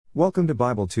Welcome to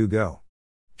Bible 2 Go.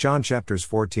 John chapters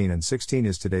 14 and 16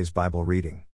 is today's Bible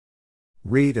reading.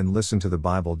 Read and listen to the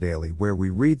Bible daily, where we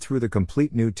read through the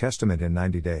complete New Testament in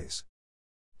 90 days.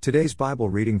 Today's Bible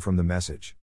reading from the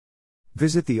Message.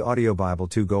 Visit the Audio Bible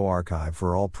 2 Go archive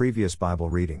for all previous Bible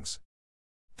readings.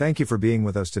 Thank you for being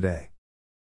with us today.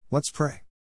 Let's pray.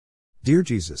 Dear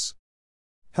Jesus,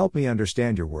 help me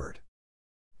understand your word.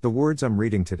 The words I'm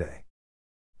reading today.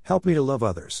 Help me to love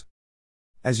others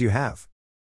as you have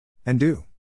and do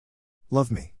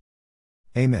love me.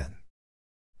 Amen.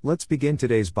 Let's begin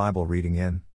today's Bible reading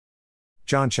in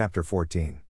John chapter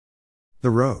 14. The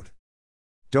road.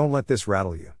 Don't let this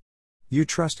rattle you. You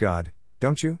trust God,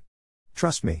 don't you?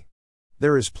 Trust me.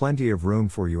 There is plenty of room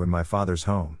for you in my Father's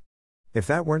home. If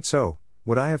that weren't so,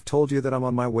 would I have told you that I'm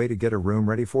on my way to get a room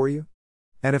ready for you?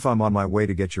 And if I'm on my way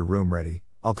to get your room ready,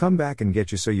 I'll come back and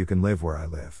get you so you can live where I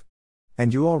live.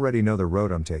 And you already know the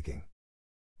road I'm taking.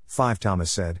 5 Thomas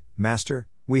said, Master,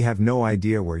 we have no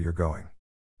idea where you're going.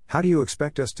 How do you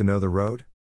expect us to know the road?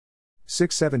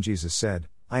 6-7 Jesus said,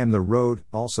 I am the road,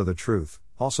 also the truth,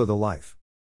 also the life.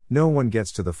 No one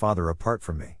gets to the Father apart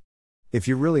from me. If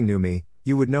you really knew me,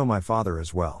 you would know my Father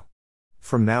as well.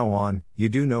 From now on, you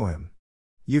do know him.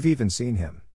 You've even seen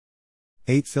him.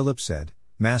 8 Philip said,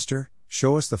 Master,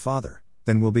 show us the Father,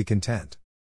 then we'll be content.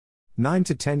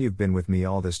 9-10 You've been with me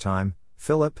all this time,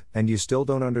 Philip, and you still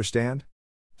don't understand?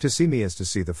 To see me is to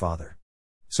see the Father.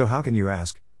 So how can you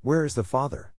ask, where is the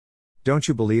Father? Don't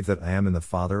you believe that I am in the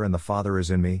Father and the Father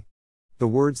is in me? The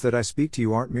words that I speak to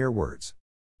you aren't mere words.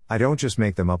 I don't just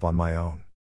make them up on my own.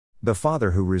 The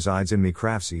Father who resides in me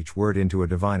crafts each word into a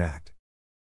divine act.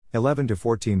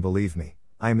 11-14 Believe me,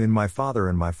 I am in my Father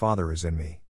and my Father is in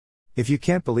me. If you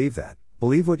can't believe that,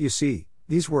 believe what you see,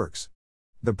 these works.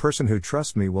 The person who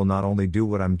trusts me will not only do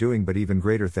what I'm doing but even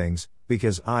greater things,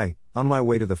 because I, on my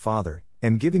way to the Father,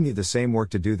 am giving you the same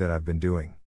work to do that I've been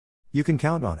doing. You can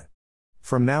count on it.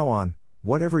 From now on,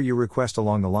 whatever you request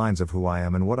along the lines of who I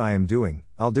am and what I am doing,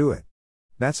 I'll do it.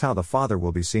 That's how the Father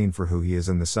will be seen for who he is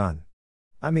in the Son.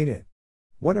 I mean it.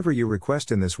 Whatever you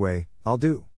request in this way, I'll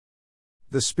do.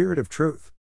 The Spirit of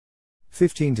Truth.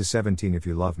 15-17 If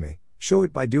you love me, show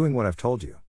it by doing what I've told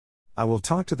you. I will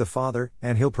talk to the Father,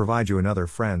 and he'll provide you another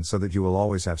friend so that you will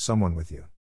always have someone with you.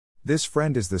 This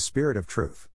friend is the Spirit of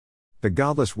Truth. The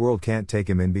godless world can't take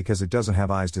him in because it doesn't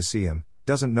have eyes to see him,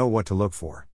 doesn't know what to look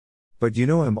for. But you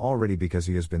know him already because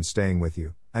he has been staying with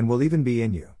you, and will even be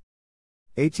in you.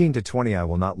 18-20 I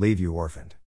will not leave you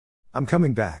orphaned. I'm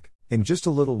coming back. In just a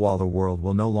little while the world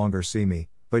will no longer see me,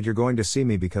 but you're going to see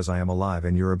me because I am alive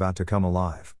and you're about to come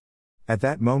alive. At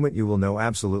that moment you will know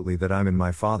absolutely that I'm in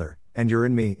my Father, and you're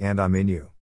in me and I'm in you.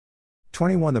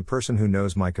 21 The person who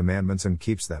knows my commandments and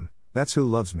keeps them, that's who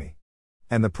loves me.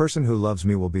 And the person who loves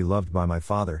me will be loved by my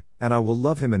Father, and I will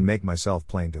love him and make myself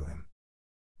plain to him.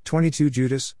 22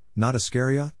 Judas, not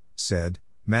Iscariot, said,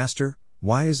 Master,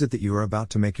 why is it that you are about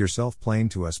to make yourself plain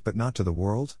to us but not to the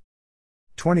world?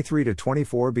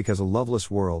 23-24 Because a loveless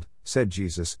world, said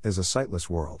Jesus, is a sightless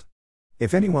world.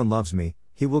 If anyone loves me,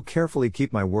 he will carefully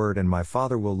keep my word and my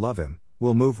Father will love him,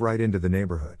 will move right into the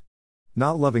neighborhood.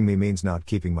 Not loving me means not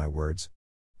keeping my words.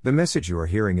 The message you are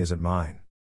hearing isn't mine.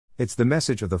 It's the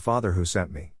message of the Father who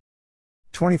sent me.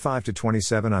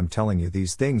 25-27 I'm telling you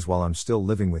these things while I'm still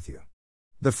living with you.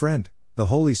 The friend, the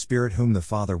Holy Spirit whom the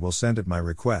Father will send at my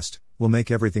request, will make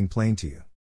everything plain to you.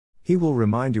 He will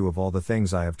remind you of all the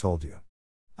things I have told you.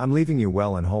 I'm leaving you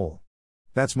well and whole.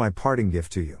 That's my parting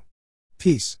gift to you.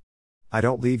 Peace. I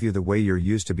don't leave you the way you're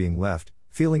used to being left,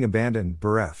 feeling abandoned,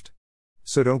 bereft.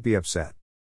 So don't be upset.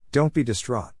 Don't be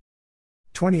distraught.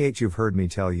 28 You've heard me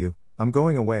tell you, I'm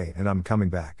going away and I'm coming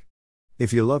back.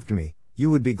 If you loved me,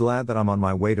 you would be glad that I'm on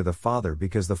my way to the Father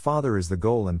because the Father is the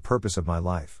goal and purpose of my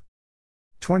life.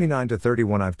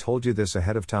 29-31 I've told you this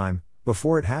ahead of time,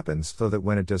 before it happens, so that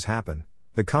when it does happen,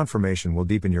 the confirmation will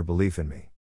deepen your belief in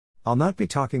me. I'll not be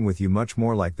talking with you much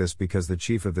more like this because the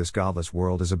chief of this godless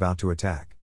world is about to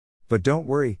attack. But don't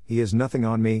worry, he has nothing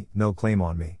on me, no claim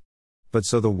on me. But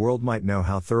so the world might know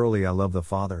how thoroughly I love the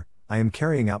Father, I am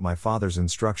carrying out my Father's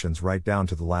instructions right down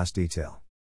to the last detail.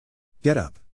 Get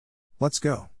up. Let's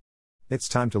go. It's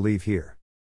time to leave here.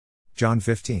 John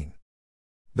 15.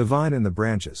 The vine and the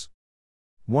branches.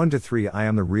 1-3 I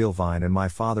am the real vine and my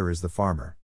Father is the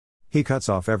farmer. He cuts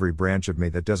off every branch of me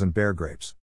that doesn't bear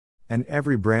grapes. And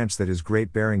every branch that is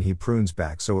grape bearing he prunes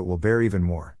back so it will bear even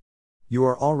more. You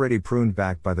are already pruned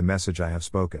back by the message I have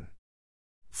spoken.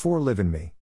 4 Live in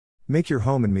me. Make your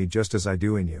home in me just as I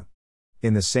do in you.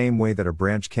 In the same way that a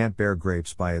branch can't bear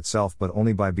grapes by itself but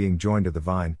only by being joined to the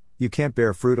vine, you can't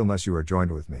bear fruit unless you are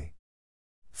joined with me.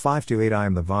 5-8 I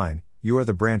am the vine, you are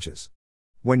the branches.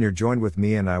 When you're joined with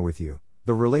me and I with you,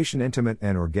 the relation intimate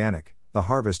and organic, the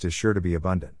harvest is sure to be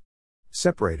abundant.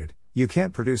 Separated, you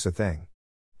can't produce a thing.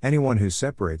 Anyone who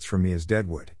separates from me is dead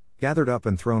wood, gathered up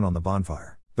and thrown on the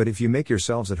bonfire. But if you make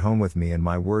yourselves at home with me and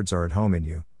my words are at home in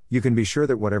you, you can be sure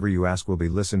that whatever you ask will be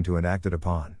listened to and acted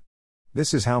upon.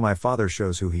 This is how my Father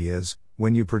shows who he is,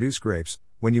 when you produce grapes,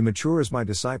 when you mature as my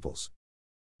disciples.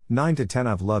 9-10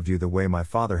 I've loved you the way my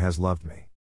Father has loved me.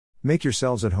 Make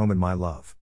yourselves at home in my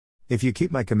love. If you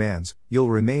keep my commands, you'll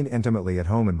remain intimately at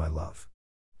home in my love.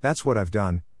 That's what I've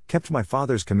done, kept my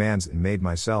Father's commands and made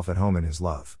myself at home in his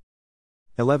love.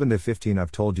 11-15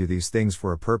 I've told you these things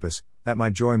for a purpose, that my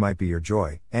joy might be your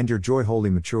joy, and your joy wholly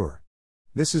mature.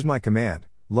 This is my command,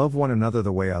 love one another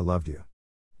the way I loved you.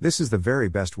 This is the very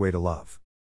best way to love.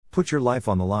 Put your life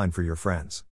on the line for your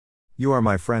friends. You are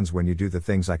my friends when you do the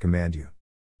things I command you.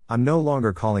 I'm no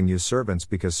longer calling you servants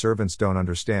because servants don't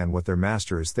understand what their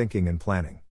master is thinking and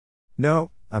planning.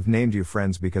 No, I've named you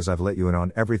friends because I've let you in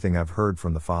on everything I've heard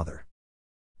from the Father.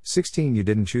 16 You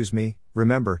didn't choose me,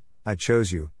 remember, I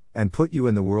chose you, and put you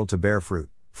in the world to bear fruit,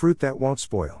 fruit that won't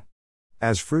spoil.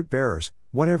 As fruit bearers,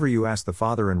 whatever you ask the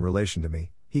Father in relation to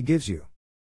me, he gives you.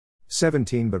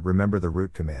 17 But remember the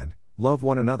root command, love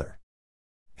one another.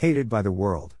 Hated by the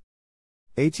world.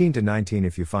 18-19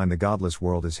 If you find the godless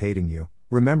world is hating you,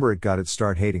 remember it got its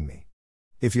start hating me.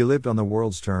 If you lived on the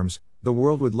world's terms, the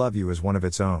world would love you as one of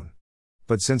its own.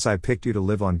 But since I picked you to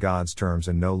live on God's terms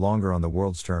and no longer on the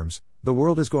world's terms, the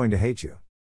world is going to hate you.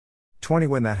 20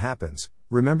 When that happens,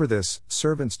 remember this,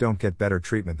 servants don't get better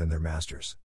treatment than their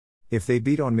masters. If they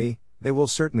beat on me, they will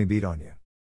certainly beat on you.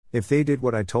 If they did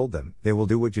what I told them, they will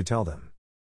do what you tell them.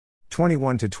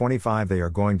 21-25 They are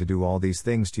going to do all these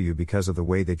things to you because of the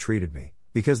way they treated me,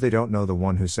 because they don't know the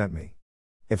one who sent me.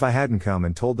 If I hadn't come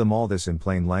and told them all this in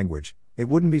plain language, it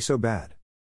wouldn't be so bad.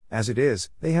 As it is,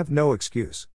 they have no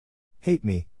excuse. Hate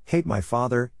me, hate my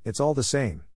Father, it's all the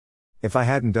same. If I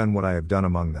hadn't done what I have done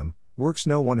among them, works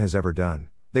no one has ever done,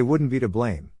 they wouldn't be to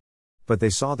blame. But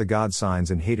they saw the God signs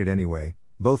and hated anyway,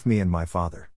 both me and my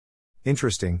Father.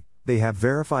 Interesting, they have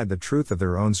verified the truth of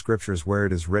their own scriptures where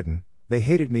it is written, they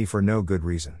hated me for no good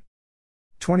reason.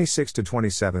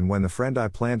 26-27 When the friend I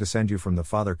plan to send you from the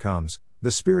Father comes,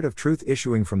 the Spirit of truth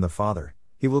issuing from the Father,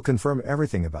 he will confirm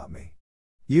everything about me.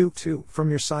 You, too, from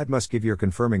your side must give your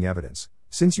confirming evidence,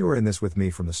 since you are in this with me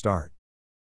from the start.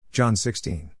 John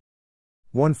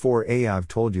 16:1-4 I've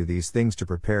told you these things to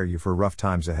prepare you for rough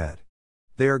times ahead.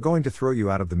 They are going to throw you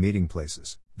out of the meeting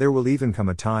places. There will even come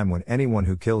a time when anyone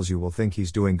who kills you will think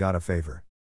he's doing God a favor.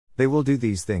 They will do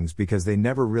these things because they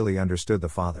never really understood the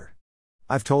Father.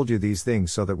 I've told you these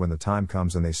things so that when the time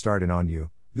comes and they start in on you,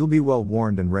 you'll be well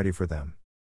warned and ready for them.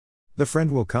 The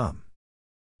friend will come.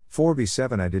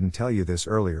 4b7 I didn't tell you this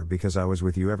earlier because I was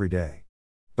with you every day.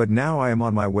 But now I am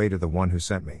on my way to the one who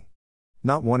sent me.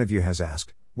 Not one of you has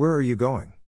asked, where are you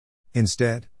going?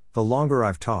 Instead, the longer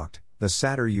I've talked, the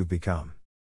sadder you've become.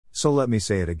 So let me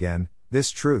say it again,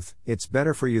 this truth, it's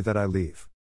better for you that I leave.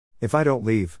 If I don't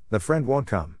leave, the friend won't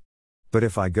come. But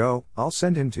if I go, I'll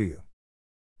send him to you.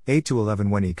 8-11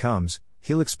 When he comes,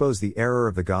 he'll expose the error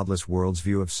of the godless world's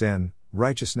view of sin,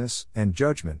 righteousness, and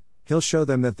judgment. He'll show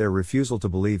them that their refusal to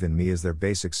believe in me is their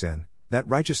basic sin, that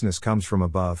righteousness comes from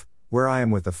above, where I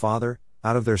am with the Father,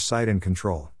 out of their sight and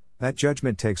control. That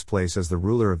judgment takes place as the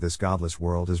ruler of this godless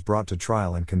world is brought to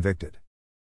trial and convicted.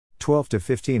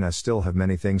 12-15 I still have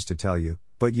many things to tell you,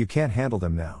 but you can't handle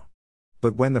them now.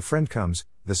 But when the friend comes,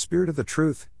 the Spirit of the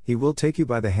truth, he will take you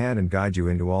by the hand and guide you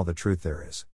into all the truth there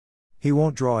is. He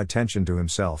won't draw attention to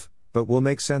himself, but will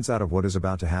make sense out of what is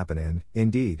about to happen and,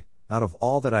 indeed, out of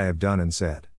all that I have done and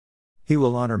said. He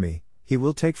will honor me, he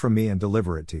will take from me and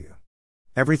deliver it to you.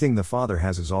 Everything the Father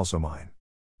has is also mine.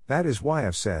 That is why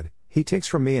I've said, he takes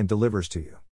from me and delivers to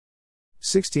you.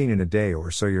 16 In a day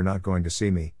or so you're not going to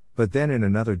see me, but then in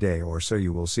another day or so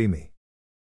you will see me.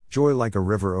 Joy like a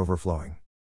river overflowing.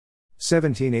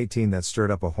 17-18 That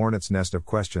stirred up a hornet's nest of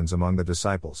questions among the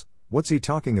disciples. What's he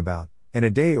talking about? In a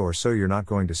day or so you're not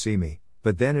going to see me,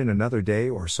 but then in another day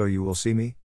or so you will see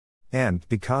me? And,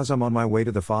 because I'm on my way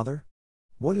to the Father?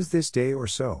 What is this day or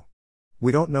so?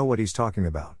 We don't know what he's talking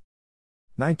about.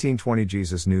 19-20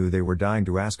 Jesus knew they were dying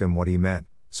to ask him what he meant,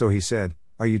 so he said,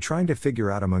 are you trying to figure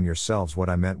out among yourselves what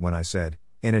I meant when I said,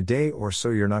 in a day or so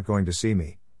you're not going to see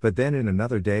me, but then in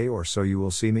another day or so you will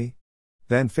see me?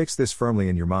 Then fix this firmly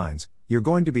in your minds, you're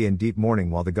going to be in deep mourning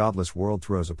while the godless world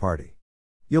throws a party.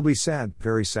 You'll be sad,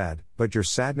 very sad, but your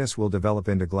sadness will develop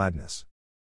into gladness.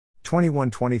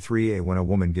 21-23 When a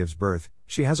woman gives birth,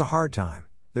 she has a hard time,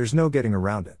 there's no getting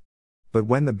around it. But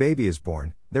when the baby is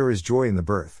born, there is joy in the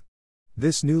birth.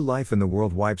 This new life in the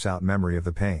world wipes out memory of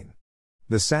the pain.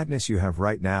 The sadness you have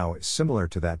right now is similar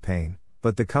to that pain,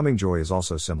 but the coming joy is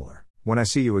also similar. When I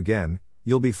see you again,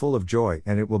 you'll be full of joy,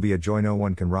 and it will be a joy no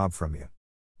one can rob from you.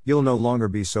 You'll no longer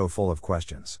be so full of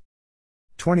questions.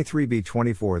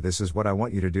 23b-24 This is what I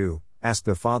want you to do: ask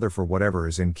the Father for whatever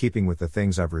is in keeping with the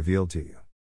things I've revealed to you.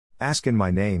 Ask in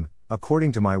my name,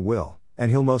 according to my will, and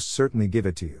He'll most certainly give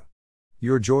it to you.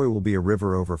 Your joy will be a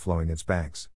river overflowing its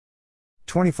banks.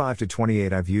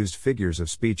 25-28 I've used figures of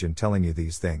speech in telling you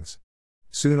these things.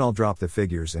 Soon I'll drop the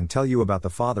figures and tell you about the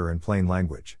Father in plain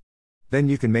language. Then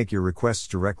you can make your requests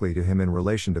directly to Him in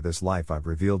relation to this life I've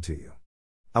revealed to you.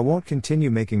 I won't continue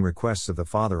making requests of the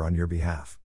Father on your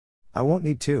behalf. I won't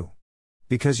need to.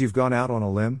 Because you've gone out on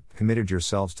a limb, committed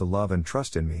yourselves to love and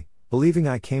trust in me, believing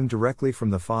I came directly from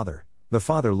the Father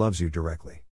loves you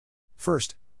directly.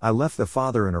 First, I left the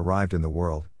Father and arrived in the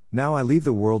world, now I leave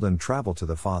the world and travel to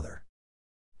the Father.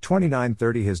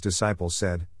 29-30 His disciples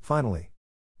said, finally,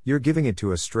 you're giving it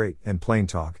to us straight and plain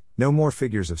talk, no more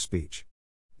figures of speech.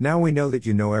 Now we know that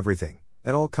you know everything,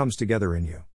 it all comes together in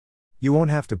you. You won't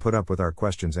have to put up with our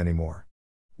questions anymore.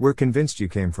 We're convinced you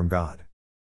came from God.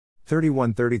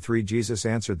 31-33 Jesus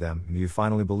answered them, you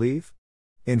finally believe?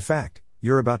 In fact,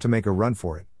 you're about to make a run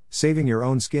for it, saving your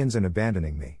own skins and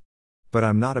abandoning me. But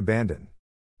I'm not abandoned.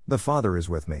 The Father is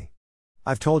with me.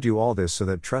 I've told you all this so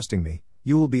that trusting me,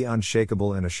 you will be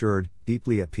unshakable and assured,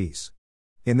 deeply at peace.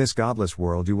 In this godless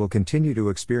world you will continue to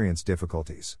experience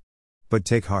difficulties. But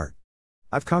take heart.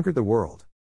 I've conquered the world.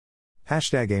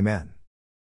 #Amen.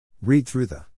 Read through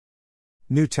the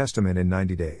New Testament in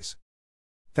 90 days.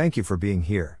 Thank you for being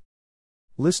here.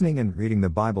 Listening and reading the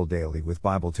Bible daily with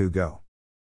Bible2Go.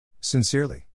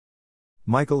 Sincerely,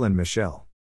 Michael and Michelle.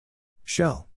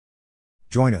 Shell.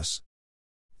 Join us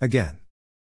again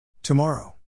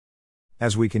tomorrow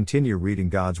as we continue reading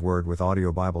God's Word with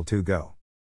Audio Bible2Go.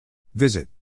 Visit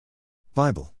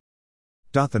Bible.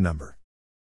 The number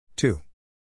 2.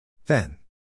 Then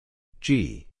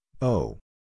G-O.US.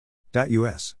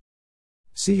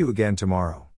 See you again tomorrow.